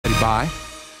by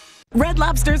Red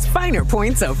Lobster's finer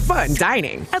points of fun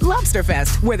dining. At Lobster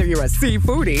Fest, whether you're a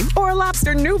seafoodie or a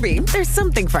lobster newbie, there's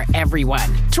something for everyone.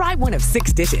 Try one of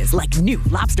 6 dishes like new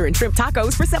lobster and shrimp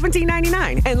tacos for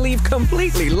 $17.99 and leave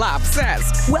completely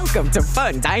lobsessed. Welcome to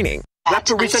fun dining. I'm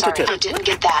sorry, I didn't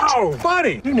get that. Oh,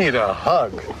 buddy, you need a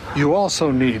hug. You also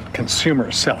need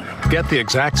consumer cellular. Get the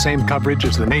exact same coverage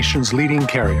as the nation's leading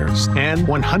carriers and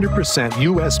 100%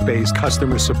 U.S.-based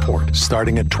customer support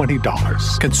starting at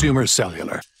 $20. Consumer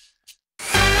cellular.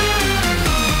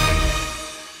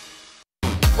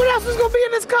 What else is going to be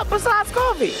in this cup besides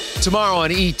coffee? Tomorrow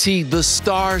on ET, the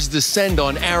stars descend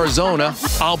on Arizona.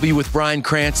 I'll be with Bryan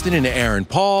Cranston and Aaron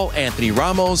Paul, Anthony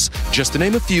Ramos, just to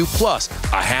name a few, plus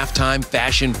a halftime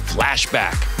fashion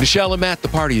flashback. Michelle and Matt, the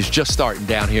party is just starting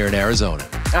down here in Arizona.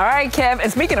 All right, Kev,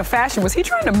 and speaking of fashion, was he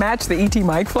trying to match the ET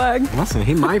Mike flag? Listen,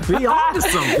 he might be on to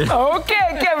something.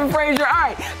 Okay, Kevin Frazier. All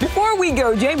right, before we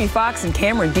go, Jamie Foxx and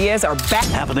Cameron Diaz are back.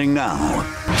 Happening now.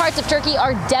 Parts of Turkey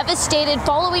are devastated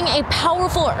following a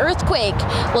powerful earthquake.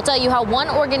 We'll tell you how one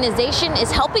organization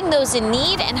is helping those in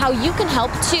need and how you can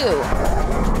help too.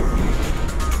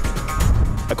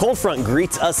 A cold front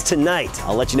greets us tonight.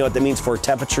 I'll let you know what that means for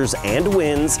temperatures and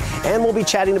winds, and we'll be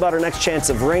chatting about our next chance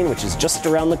of rain, which is just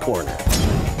around the corner.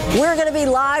 We're going to be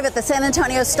live at the San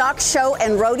Antonio Stock Show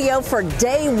and Rodeo for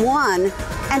day 1,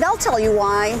 and I'll tell you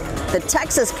why the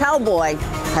Texas Cowboy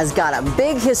has got a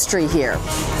big history here.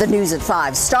 The news at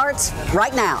 5 starts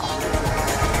right now.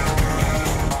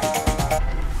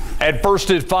 At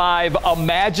first at 5,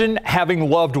 imagine having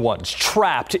loved ones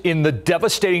trapped in the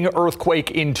devastating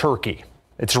earthquake in Turkey.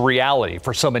 It's a reality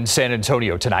for some in San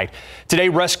Antonio tonight. Today,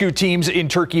 rescue teams in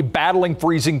Turkey battling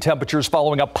freezing temperatures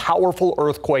following a powerful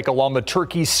earthquake along the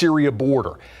Turkey-Syria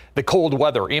border. The cold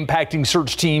weather impacting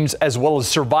search teams as well as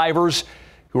survivors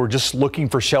who are just looking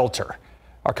for shelter.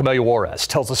 Our Camelia Juarez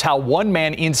tells us how one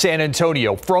man in San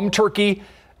Antonio from Turkey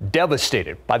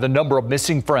devastated by the number of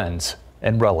missing friends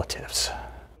and relatives.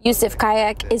 Yusuf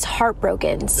Kayak is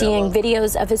heartbroken seeing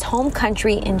videos of his home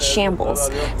country in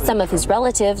shambles. Some of his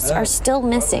relatives are still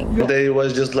missing. They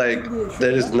was just like,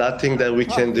 there is nothing that we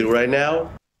can do right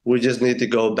now. We just need to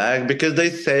go back, because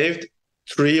they saved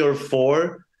 3 or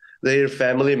 4 their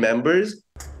family members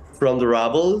from the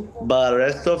rubble, but the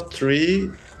rest of 3,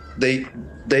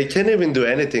 they can't even do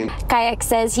anything. Kayak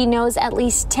says he knows at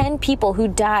least 10 people who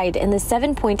died in the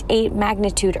 7.8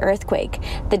 magnitude earthquake.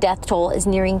 The death toll is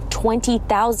nearing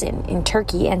 20,000 in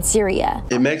Turkey and Syria.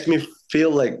 It makes me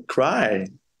feel like cry,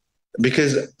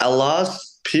 because I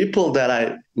lost people that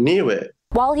I knew it.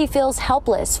 While he feels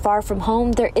helpless far from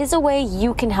home, there is a way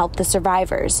you can help the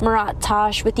survivors. Murat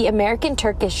Tash with the American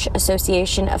Turkish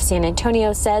Association of San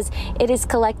Antonio says it is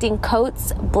collecting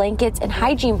coats, blankets, and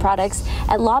hygiene products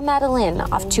at La Madeleine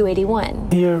off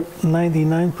 281. Here,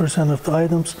 99% of the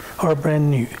items are brand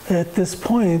new. At this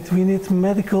point, we need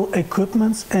medical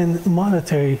equipment and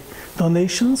monetary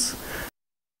donations.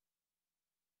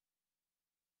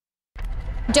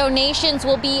 Donations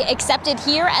will be accepted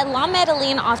here at La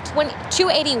Madeleine off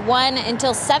 281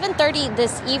 until 7:30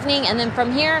 this evening, and then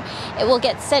from here it will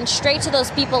get sent straight to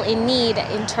those people in need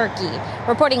in Turkey.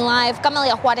 Reporting live,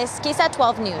 Camelia Juarez, KSAT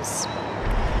 12 News.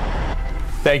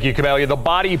 Thank you, Camelia. The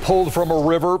body pulled from a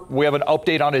river. We have an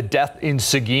update on a death in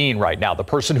Seguin right now. The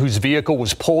person whose vehicle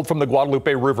was pulled from the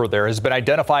Guadalupe River there has been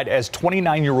identified as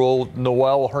 29-year-old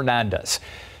Noel Hernandez.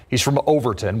 He's from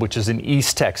Overton, which is in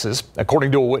East Texas.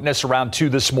 According to a witness around 2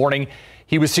 this morning,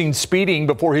 he was seen speeding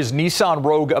before his Nissan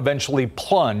Rogue eventually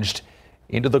plunged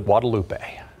into the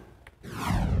Guadalupe.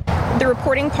 The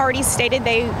reporting party stated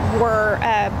they were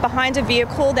behind a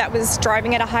vehicle that was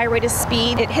driving at a high rate of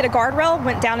speed. It hit a guardrail,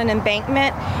 went down an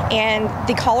embankment, and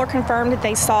the caller confirmed that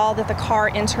they saw that the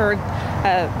car entered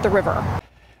the river.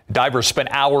 Divers spent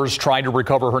hours trying to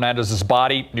recover Hernandez's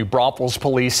body. New Braunfels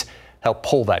police helped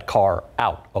pull that car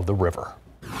out of the river.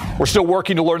 We're still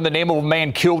working to learn the name of a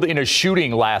man killed in a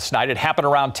shooting last night. It happened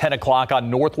around 10 o'clock on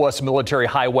Northwest Military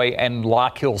Highway and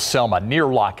Lock Hill, Selma, near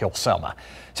Lock Hill, Selma.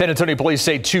 San Antonio police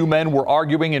say 2 men were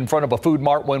arguing in front of a food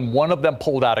mart when one of them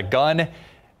pulled out a gun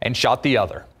and shot the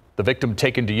other. The victim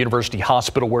taken to University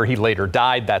Hospital, where he later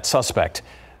died. That suspect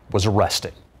was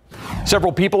arrested.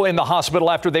 Several people in the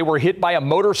hospital after they were hit by a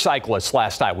motorcyclist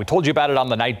last night. We told you about it on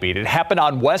the night beat. It happened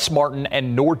on West Martin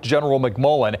and North General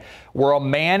McMullen, where a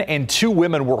man and 2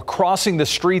 women were crossing the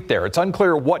street there. It's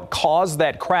unclear what caused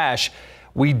that crash.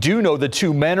 We do know the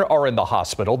 2 men are in the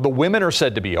hospital. The women are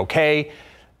said to be okay.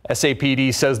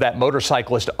 SAPD says that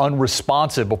motorcyclist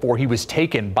unresponsive before he was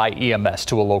taken by EMS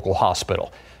to a local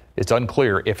hospital. It's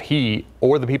unclear if he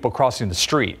or the people crossing the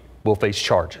street will face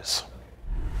charges.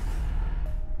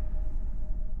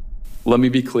 Let me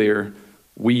be clear.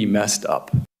 we messed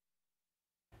up.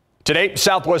 Today,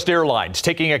 Southwest Airlines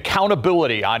taking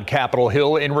accountability on Capitol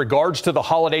Hill in regards to the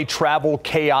holiday travel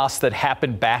chaos that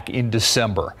happened back in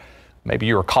December. Maybe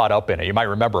you were caught up in it. You might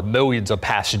remember millions of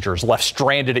passengers left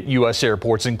stranded at U.S.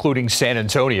 airports, including San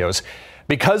Antonio's,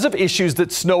 because of issues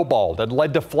that snowballed and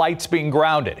led to flights being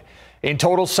grounded. In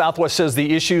total, Southwest says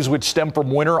the issues which stem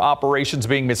from winter operations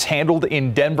being mishandled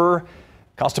in Denver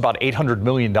cost about $800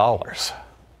 million.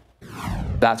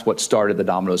 That's what started the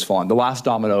dominoes falling. The last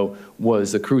domino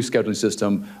was the crew scheduling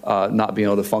system not being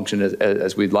able to function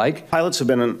as we'd like. Pilots have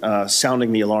been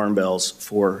sounding the alarm bells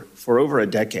for over a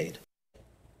decade.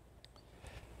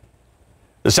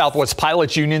 The Southwest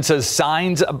Pilots Union says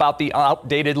signs about the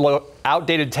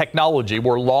outdated technology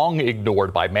were long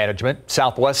ignored by management.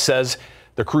 Southwest says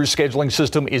the crew scheduling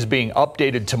system is being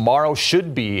updated tomorrow,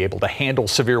 should be able to handle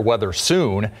severe weather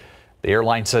soon. The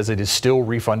airline says it is still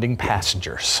refunding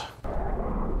passengers.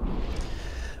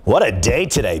 What a day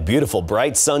today. Beautiful,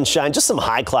 bright sunshine, just some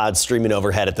high clouds streaming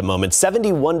overhead at the moment.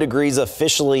 71 degrees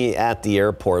officially at the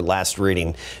airport, last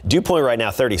reading. Dew point right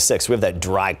now 36. We have that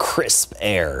dry, crisp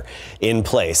air in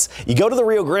place. You go to the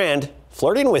Rio Grande,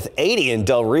 flirting with 80 in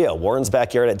Del Rio. Warren's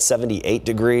backyard at 78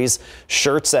 degrees.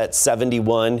 Shirts at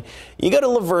 71. You go to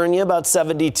La Vernia, about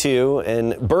 72,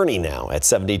 and Bernie now at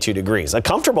 72 degrees. A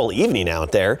comfortable evening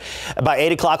out there. By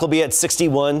 8 o'clock we'll be at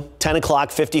 61, 10 o'clock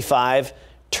 55.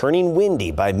 Turning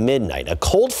windy by midnight. A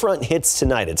cold front hits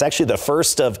tonight. It's actually the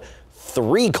first of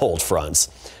 3 cold fronts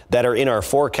that are in our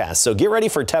forecast. So get ready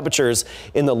for temperatures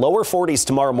in the lower 40s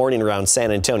tomorrow morning around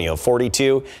San Antonio.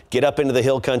 42, get up into the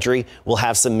hill country. We'll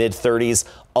have some mid 30s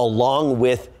along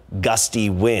with gusty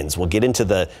winds. We'll get into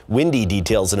the windy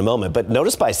details in a moment, but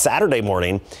notice by Saturday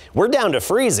morning, we're down to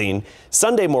freezing.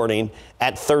 Sunday morning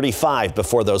at 35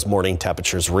 before those morning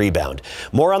temperatures rebound.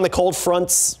 More on the cold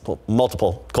fronts, well,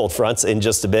 multiple cold fronts in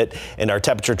just a bit, and our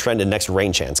temperature trend and next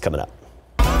rain chance coming up.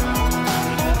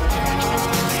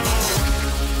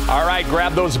 All right,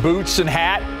 grab those boots and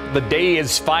hat. The day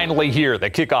is finally here. The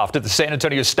kickoff to the San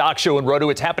Antonio Stock Show and Rodeo.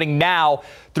 It's happening now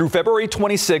through February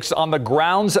 26th on the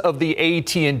grounds of the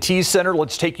AT&T Center.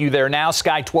 Let's take you there now.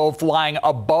 Sky 12 flying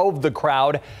above the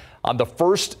crowd on the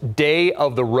first day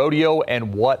of the rodeo,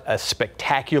 and what a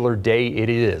spectacular day it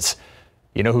is.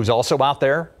 You know who's also out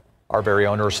there? Our very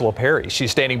own Ursula Perry.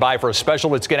 She's standing by for a special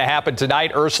that's going to happen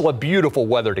tonight. Ursula, beautiful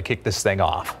weather to kick this thing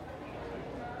off.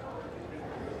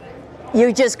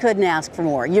 You just couldn't ask for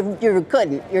more. You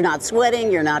couldn't. You're not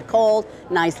sweating. You're not cold.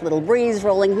 Nice little breeze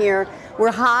rolling here.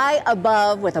 We're high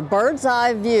above with a bird's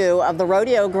eye view of the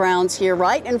rodeo grounds here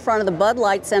right in front of the Bud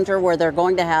Light Center, where they're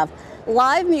going to have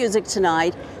live music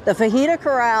tonight. The Fajita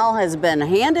Corral has been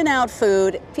handing out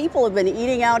food. People have been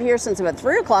eating out here since about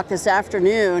 3 o'clock this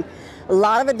afternoon. A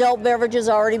lot of adult beverages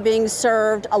already being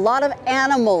served. A lot of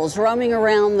animals roaming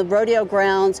around the rodeo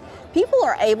grounds. People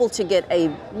are able to get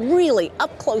a really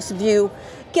up-close view,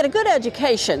 get a good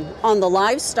education on the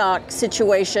livestock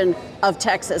situation of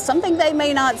Texas, something they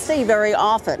may not see very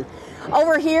often.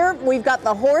 Over here, we've got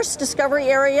the horse discovery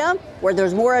area where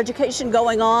there's more education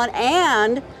going on,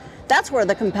 and that's where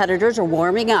the competitors are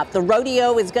warming up. The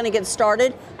rodeo is going to get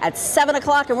started at 7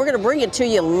 o'clock, and we're going to bring it to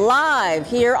you live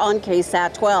here on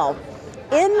KSAT 12.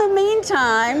 In the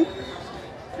meantime,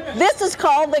 this is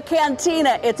called the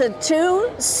Cantina. It's a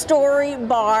 2-story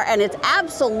bar, and it's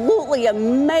absolutely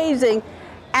amazing.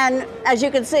 And as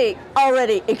you can see,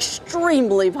 already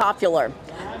extremely popular.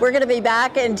 We're going to be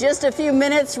back in just a few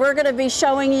minutes. We're going to be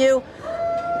showing you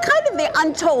kind of the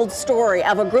untold story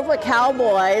of a group of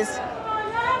cowboys.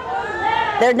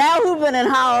 They're now hooping and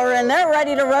hollering. They're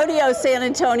ready to rodeo San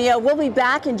Antonio. We'll be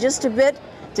back in just a bit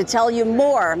to tell you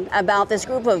more about this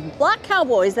group of black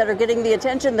cowboys that are getting the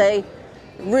attention they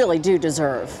really do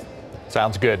deserve.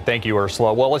 Sounds good. Thank you,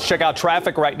 Ursula. Well, let's check out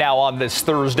traffic right now on this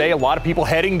Thursday. A lot of people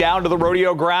heading down to the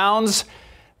rodeo grounds.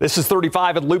 This is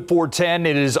 35 at Loop 410.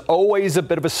 It is always a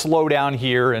bit of a slowdown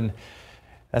here, and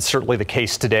that's certainly the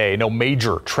case today. No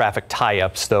major traffic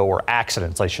tie-ups, though, or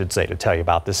accidents, I should say, to tell you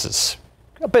about. This is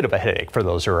a bit of a headache for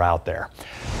those who are out there.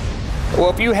 Well,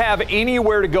 if you have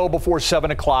anywhere to go before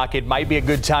 7 o'clock, it might be a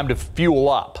good time to fuel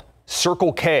up.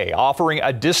 Circle K offering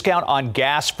a discount on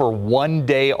gas for 1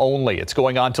 day only. It's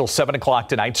going on till 7 o'clock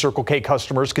tonight. Circle K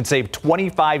customers can save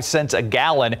 25 cents a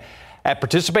gallon at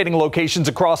participating locations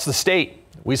across the state.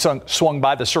 We swung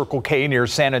by the Circle K near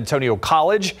San Antonio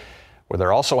College, where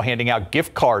they're also handing out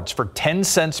gift cards for 10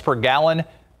 cents per gallon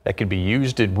that can be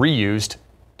used and reused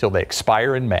till they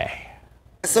expire in May.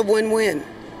 It's a win-win.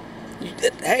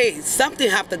 Hey, something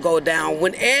have to go down.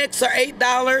 When eggs are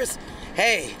 $8,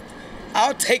 hey,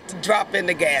 I'll take the drop in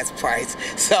the gas price.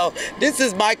 So this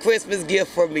is my Christmas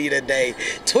gift for me today.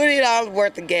 $20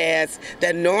 worth of gas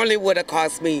that normally would have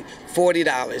cost me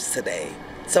 $40 today.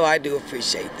 So I do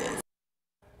appreciate this.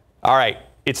 All right.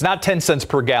 It's not 10 cents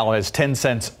per gallon. It's 10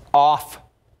 cents off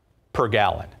per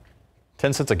gallon.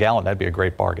 10 cents a gallon, that'd be a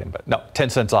great bargain. But no, 10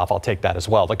 cents off, I'll take that as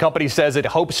well. The company says it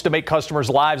hopes to make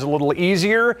customers' lives a little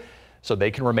easier so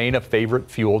they can remain a favorite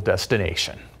fuel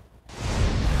destination.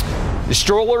 The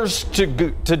strollers to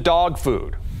dog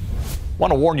food.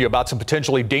 Want to warn you about some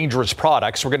potentially dangerous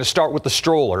products. We're going to start with the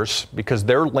strollers because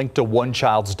they're linked to one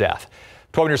child's death.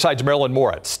 12 on your side's Marilyn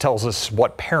Moritz tells us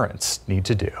what parents need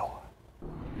to do.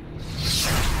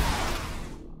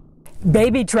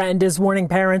 Baby Trend is warning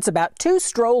parents about 2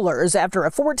 strollers after a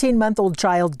 14-month-old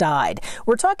child died.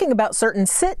 We're talking about certain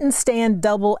sit and stand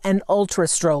double and ultra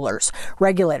strollers.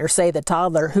 Regulators say the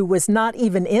toddler, who was not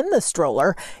even in the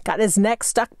stroller, got his neck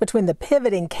stuck between the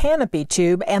pivoting canopy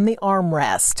tube and the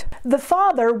armrest. The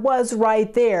father was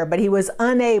right there, but he was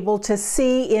unable to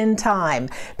see in time.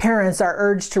 Parents are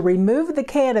urged to remove the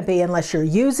canopy unless you're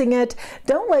using it.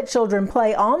 Don't let children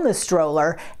play on the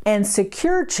stroller, and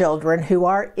secure children who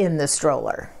are in the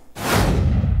stroller.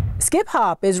 Skip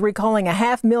Hop is recalling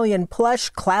 500,000 plush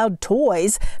cloud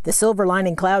toys. The silver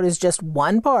lining cloud is just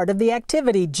one part of the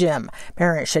activity gym.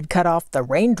 Parents should cut off the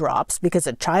raindrops because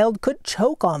a child could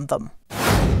choke on them.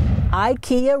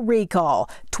 IKEA recall.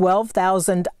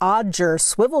 12,000 Odger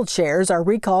swivel chairs are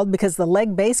recalled because the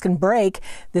leg base can break.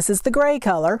 This is the gray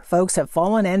color. Folks have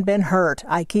fallen and been hurt.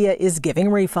 IKEA is giving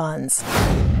refunds.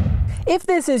 If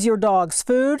this is your dog's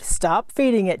food, stop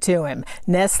feeding it to him.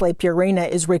 Nestle Purina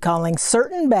is recalling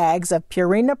certain bags of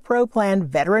Purina Pro Plan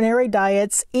Veterinary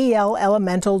Diets EL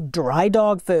Elemental dry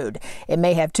dog food. It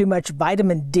may have too much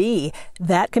vitamin D.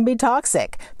 That can be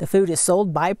toxic. The food is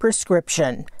sold by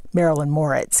prescription. Marilyn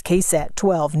Moritz, KSAT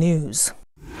 12 News.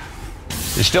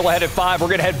 You're still ahead at 5. We're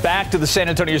going to head back to the San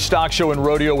Antonio Stock Show and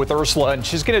Rodeo with Ursula, and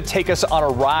she's going to take us on a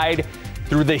ride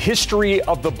through the history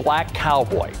of the black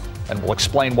cowboy. And we'll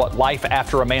explain what life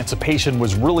after emancipation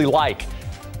was really like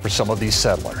for some of these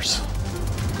settlers.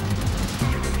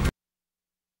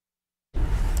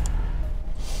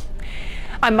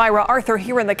 I'm Myra Arthur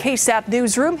here in the KSAT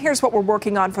newsroom. Here's what we're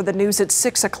working on for the news at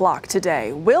 6 o'clock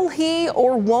today. Will he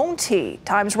or won't he?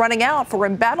 Time's running out for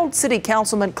embattled City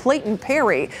Councilman Clayton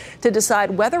Perry to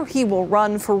decide whether he will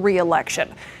run for re-election.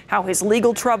 How his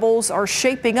legal troubles are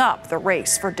shaping up the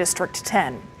race for District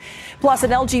 10. Plus,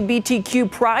 an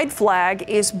LGBTQ pride flag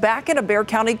is back in a Bexar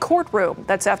County courtroom.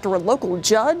 That's after a local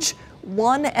judge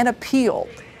won an appeal.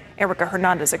 Erica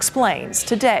Hernandez explains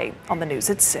today on the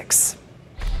news at 6.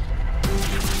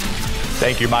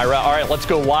 Thank you, Myra. All right, let's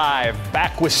go live.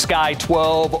 Back with Sky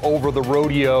 12 over the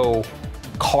rodeo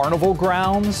carnival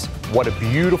grounds. What a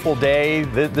beautiful day.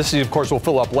 This, of course, will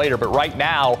fill up later, but right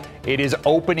now it is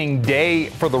opening day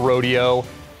for the rodeo.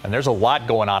 And there's a lot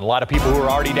going on. A lot of people who are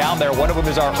already down there. One of them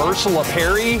is our Ursula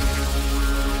Perry.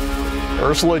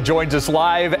 Ursula joins us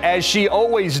live, as she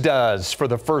always does, for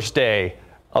the first day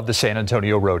of the San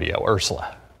Antonio Rodeo.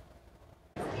 Ursula.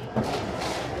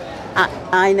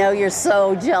 I know you're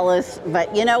so jealous,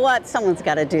 but you know what? Someone's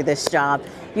got to do this job.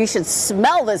 You should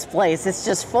smell this place. It's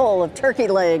just full of turkey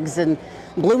legs and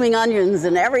blooming onions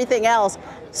and everything else.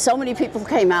 So many people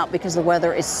came out because the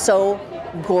weather is so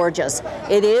gorgeous.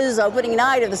 It is opening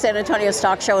night of the San Antonio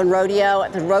Stock Show and Rodeo.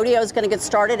 The rodeo is going to get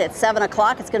started at 7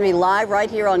 o'clock. It's going to be live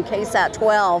right here on KSAT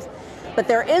 12. But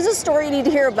there is a story you need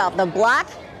to hear about, the black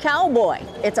cowboy.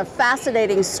 It's a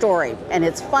fascinating story, and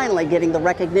it's finally getting the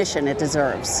recognition it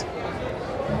deserves.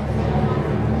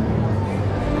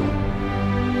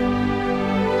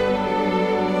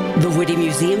 The Whitty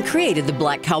Museum created the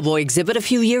Black Cowboy exhibit a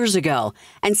few years ago,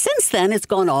 and since then it's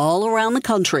gone all around the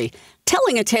country,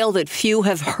 telling a tale that few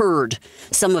have heard.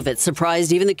 Some of it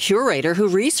surprised even the curator who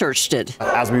researched it.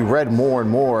 As we read more and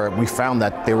more, we found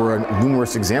that there were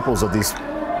numerous examples of these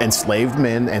enslaved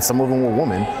men, and some of them were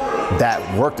women, that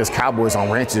worked as cowboys on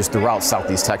ranches throughout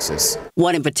Southeast Texas.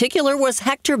 One in particular was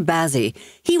Hector Bazzi.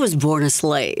 He was born a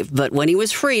slave, but when he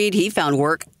was freed, he found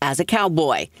work as a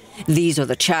cowboy. These are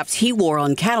the chaps he wore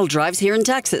on cattle drives here in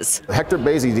Texas. Hector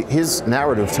Bazzi, his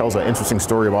narrative tells an interesting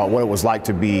story about what it was like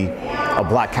to be a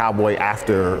black cowboy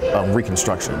after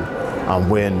Reconstruction,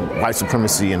 when white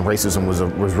supremacy and racism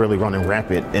was really running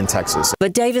rampant in Texas.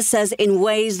 But Davis says in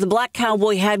ways the black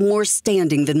cowboy had more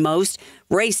standing than most.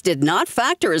 Race did not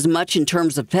factor as much in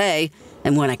terms of pay.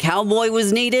 And when a cowboy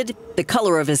was needed, the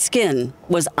color of his skin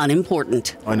was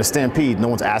unimportant. In a stampede, no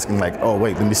one's asking like, oh,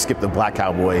 wait, let me skip the black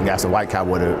cowboy and ask the white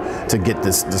cowboy to get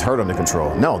this herd under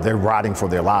control. No, they're riding for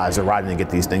their lives. They're riding to get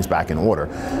these things back in order.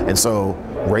 And so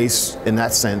race, in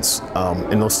that sense,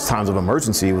 in those times of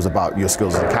emergency, was about your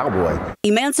skills as a cowboy.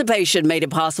 Emancipation made it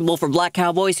possible for black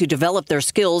cowboys who developed their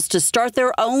skills to start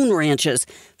their own ranches,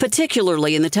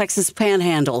 particularly in the Texas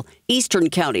Panhandle, eastern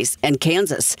counties, and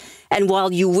Kansas. And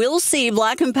while you will see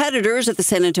black competitors at the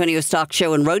San Antonio Stock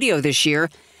Show and Rodeo this year,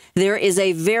 there is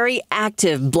a very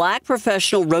active black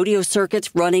professional rodeo circuit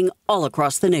running all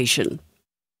across the nation.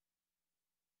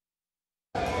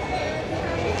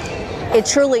 It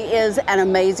truly is an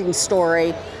amazing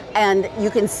story. And you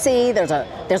can see there's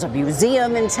a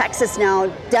museum in Texas now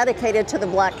dedicated to the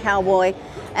black cowboy.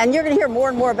 And you're going to hear more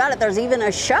and more about it. There's even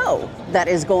a show that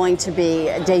is going to be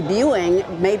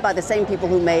debuting, made by the same people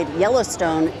who made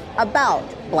Yellowstone, about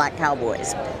black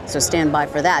cowboys. So stand by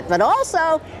for that. But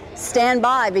also stand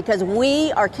by, because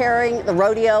we are carrying the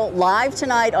rodeo live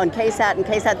tonight on KSAT and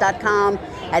KSAT.com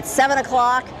at 7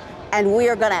 o'clock. And we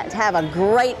are going to have a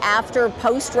great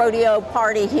post-rodeo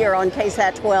party here on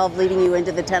KSAT 12, leading you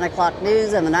into the 10 o'clock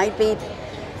news and the night beat.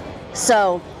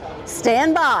 So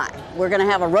stand by. We're going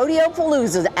to have a rodeo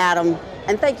palooza, Adam.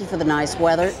 And thank you for the nice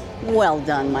weather. Well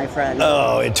done, my friend.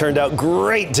 Oh, it turned out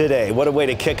great today. What a way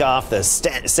to kick off the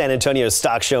San Antonio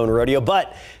Stock Show and Rodeo.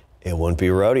 But it won't be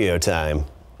rodeo time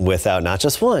without not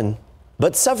just one,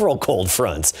 but several cold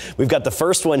fronts. We've got the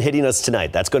first one hitting us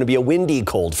tonight. That's going to be a windy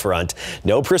cold front.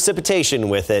 No precipitation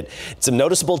with it. Some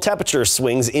noticeable temperature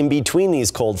swings in between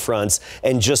these cold fronts,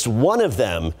 and just one of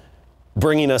them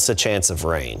bringing us a chance of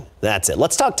rain. That's it.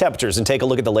 Let's talk temperatures and take a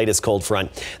look at the latest cold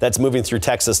front that's moving through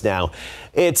Texas now.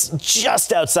 It's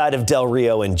just outside of Del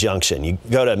Rio and Junction. You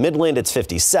go to Midland, it's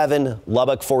 57,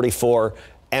 Lubbock 44,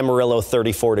 Amarillo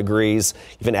 34 degrees,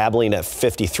 even Abilene at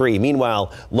 53.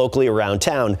 Meanwhile, locally around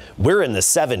town, we're in the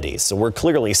 70s, so we're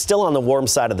clearly still on the warm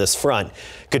side of this front.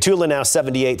 Cotulla now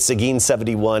 78, Seguin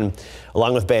 71,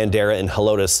 along with Bandera and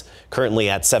Helotes currently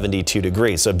at 72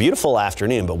 degrees. So a beautiful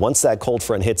afternoon, but once that cold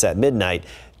front hits at midnight,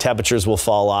 temperatures will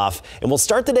fall off, and we'll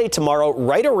start the day tomorrow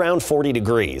right around 40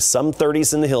 degrees. Some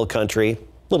 30s in the hill country, a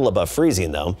little above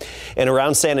freezing though. And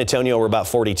around San Antonio, we're about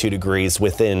 42 degrees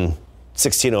within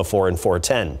 1604 and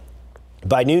 410.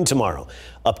 By noon tomorrow,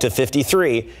 up to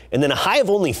 53, and then a high of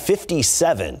only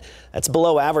 57. That's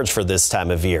below average for this time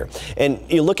of year. And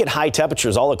you look at high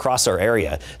temperatures all across our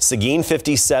area. Seguin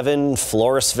 57,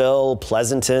 Floresville,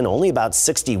 Pleasanton, only about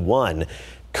 61.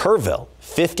 Kerrville,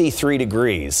 53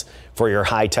 degrees for your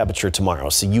high temperature tomorrow.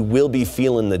 So you will be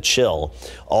feeling the chill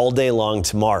all day long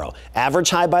tomorrow. Average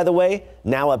high, by the way,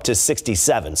 now up to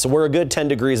 67. So we're a good 10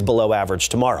 degrees below average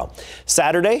tomorrow.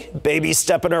 Saturday, baby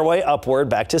stepping our way upward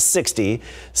back to 60.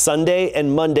 Sunday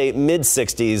and Monday, mid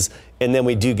 60s. And then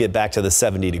we do get back to the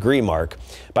 70 degree mark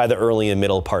by the early and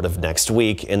middle part of next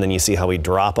week. And then you see how we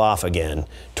drop off again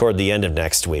toward the end of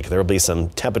next week. There will be some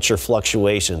temperature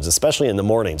fluctuations, especially in the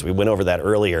mornings. We went over that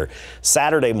earlier.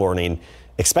 Saturday morning,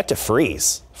 expect to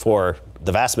freeze for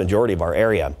the vast majority of our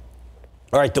area.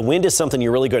 All right, the wind is something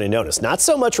you're really going to notice. Not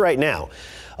so much right now.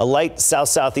 A light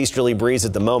south-southeasterly breeze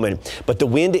at the moment, but the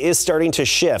wind is starting to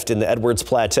shift in the Edwards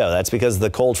Plateau. That's because of the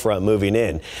cold front moving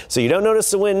in. So you don't notice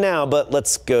the wind now, but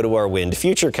let's go to our wind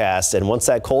futurecast. And once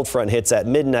that cold front hits at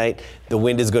midnight, the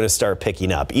wind is going to start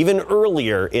picking up. Even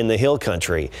earlier in the hill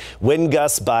country, wind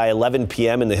gusts by 11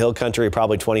 p.m. in the hill country,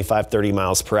 probably 25, 30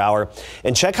 miles per hour.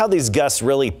 And check how these gusts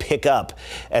really pick up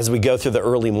as we go through the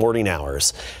early morning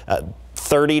hours.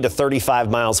 30 to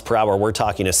 35 miles per hour, we're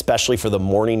talking, especially for the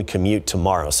morning commute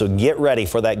tomorrow. So get ready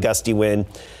for that gusty wind.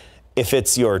 If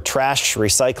it's your trash,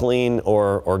 recycling,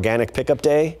 or organic pickup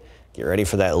day, get ready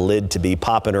for that lid to be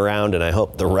popping around, and I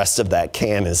hope the rest of that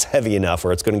can is heavy enough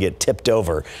or it's going to get tipped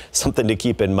over. Something to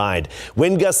keep in mind.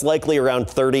 Wind gusts likely around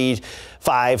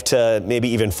 35 to maybe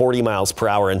even 40 miles per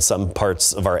hour in some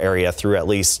parts of our area through at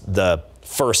least the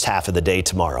first half of the day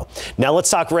tomorrow. Now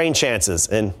let's talk rain chances.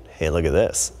 And hey, look at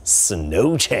this.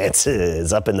 Snow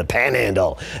chances up in the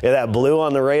Panhandle. Yeah, that blue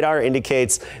on the radar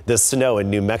indicates the snow in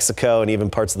New Mexico and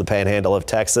even parts of the Panhandle of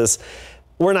Texas.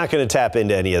 We're not going to tap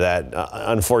into any of that.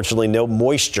 Unfortunately, no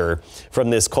moisture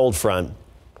from this cold front.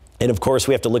 And of course,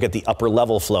 we have to look at the upper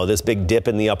level flow, this big dip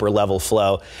in the upper level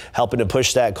flow, helping to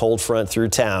push that cold front through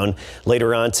town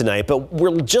later on tonight. But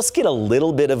we'll just get a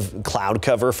little bit of cloud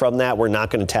cover from that. We're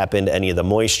not going to tap into any of the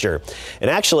moisture.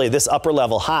 And actually, this upper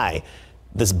level high,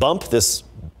 this bump, this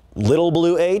little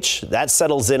blue H, that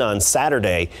settles in on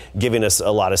Saturday, giving us a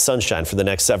lot of sunshine for the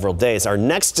next several days. Our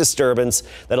next disturbance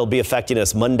that'll be affecting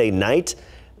us Monday night,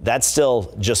 That's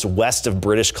still just west of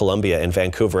British Columbia in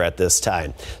Vancouver at this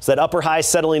time. So that upper high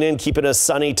settling in, keeping us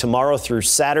sunny tomorrow through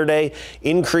Saturday,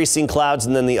 increasing clouds,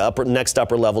 and then the next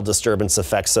upper level disturbance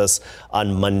affects us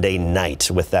on Monday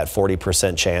night with that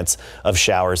 40% chance of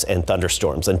showers and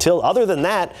thunderstorms. Other than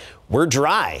that, we're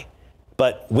dry.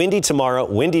 But windy tomorrow,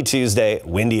 windy Tuesday,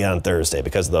 windy on Thursday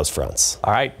because of those fronts.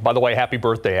 All right. By the way, happy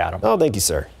birthday, Adam. Oh, thank you,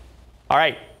 sir. All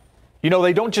right. You know,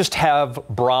 they don't just have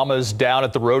Brahmas down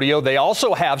at the rodeo. They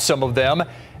also have some of them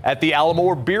at the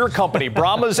Alamo Beer Company.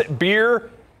 Brahmas Beer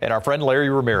and our friend Larry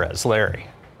Ramirez. Larry.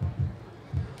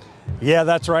 Yeah,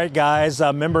 that's right, guys.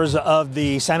 Members of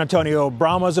the San Antonio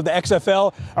Brahmas of the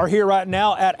XFL are here right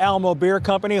now at Alamo Beer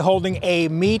Company holding a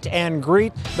meet and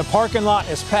greet. The parking lot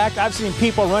is packed. I've seen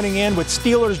people running in with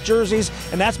Steelers jerseys,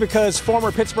 and that's because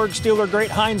former Pittsburgh Steeler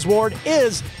great Hines Ward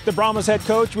is the Brahmas head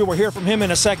coach. We will hear from him in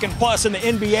a second. Plus, in the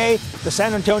NBA, the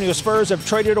San Antonio Spurs have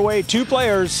traded away 2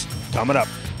 players. Coming up.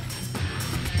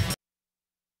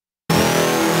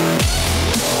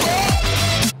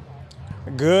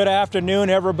 Good afternoon,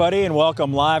 everybody, and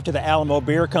welcome live to the Alamo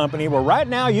Beer Company, where right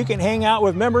now you can hang out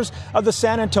with members of the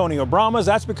San Antonio Brahmas.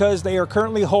 That's because they are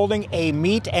currently holding a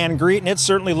meet and greet, and it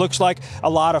certainly looks like a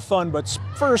lot of fun. But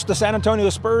first, the San Antonio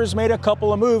Spurs made a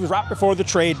couple of moves right before the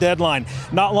trade deadline.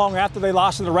 Not long after they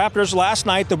lost to the Raptors last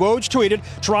night, the Woj tweeted,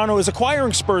 Toronto is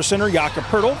acquiring Spurs center Jakob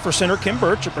Poeltl for center Kim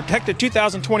Birch, a protected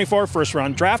 2024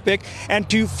 first-round draft pick, and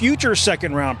 2 future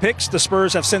second-round picks. The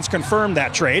Spurs have since confirmed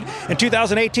that trade. In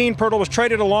 2018, Poeltl was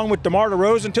traded along with DeMar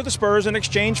DeRozan to the Spurs in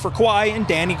exchange for Kawhi and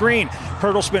Danny Green.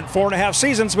 Poeltl spent 4.5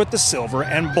 seasons with the Silver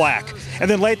and Black. And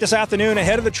then late this afternoon,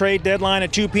 ahead of the trade deadline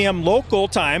at 2 p.m. local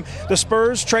time, the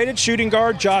Spurs traded shooting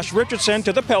guard Josh Richardson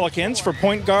to the Pelicans for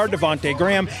point guard Devontae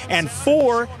Graham and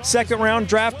 4 second-round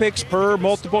draft picks per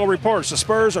multiple reports. The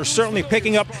Spurs are certainly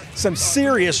picking up some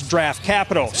serious draft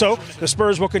capital. So the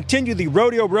Spurs will continue the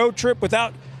rodeo road trip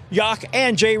without Yak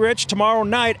and Jay Rich tomorrow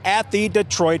night at the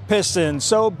Detroit Pistons.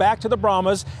 So back to the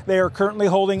Brahmas. They are currently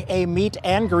holding a meet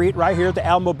and greet right here at the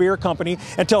Alamo Beer Company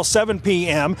until 7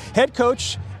 p.m. Head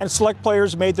coach and select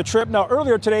players made the trip. Now,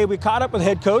 earlier today, we caught up with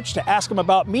head coach to ask him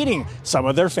about meeting some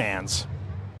of their fans.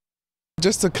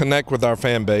 Just to connect with our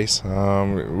fan base.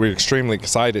 We're extremely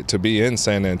excited to be in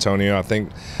San Antonio. I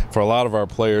think for a lot of our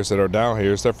players that are down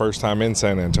here, it's their first time in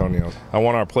San Antonio. I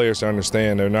want our players to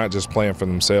understand they're not just playing for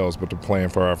themselves, but they're playing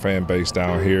for our fan base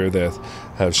down here that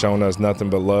have shown us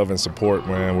nothing but love and support,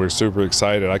 man. We're super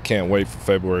excited. I can't wait for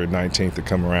February 19th to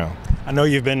come around. I know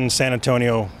you've been in San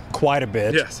Antonio quite a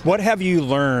bit. Yes. What have you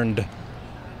learned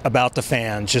about the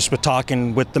fans, just with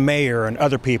talking with the mayor and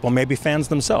other people, maybe fans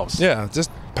themselves? Yeah,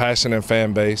 just passionate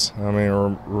fan base. I mean,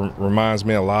 it reminds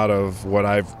me a lot of what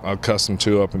I've accustomed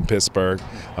to up in Pittsburgh.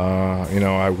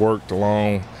 I worked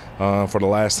along for the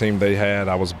last team they had.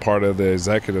 I was part of the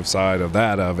executive side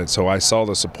of it, so I saw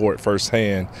the support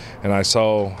firsthand, and I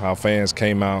saw how fans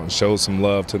came out and showed some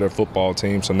love to their football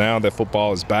team. So now that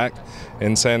football is back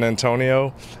in San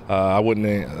Antonio, I wouldn't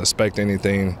expect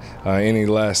anything any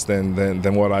less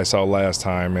than what I saw last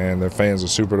time. And the fans are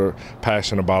super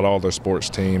passionate about all their sports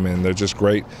team, and they're just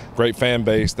great fan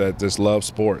base that just loves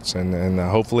sports, and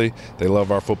hopefully they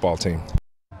love our football team.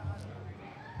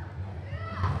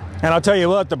 And I'll tell you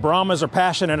what, the Brahmas are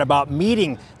passionate about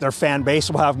meeting their fan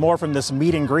base. We'll have more from this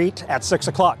meet and greet at 6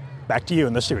 o'clock. Back to you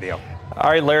in the studio.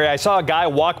 All right, Larry, I saw a guy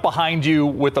walk behind you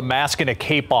with a mask and a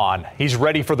cape on. He's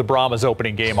ready for the Brahmas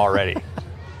opening game already.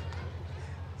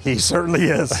 He certainly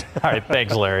is. All right,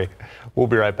 thanks, Larry. We'll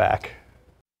be right back.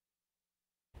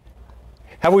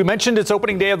 Have we mentioned it's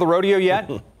opening day of the rodeo yet?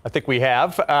 I think we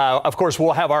have. Of course,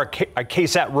 we'll have our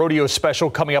KSAT rodeo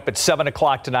special coming up at 7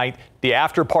 o'clock tonight. The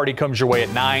after party comes your way at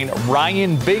 9.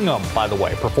 Ryan Bingham, by the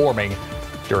way, performing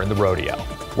during the rodeo.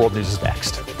 World News is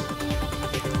next.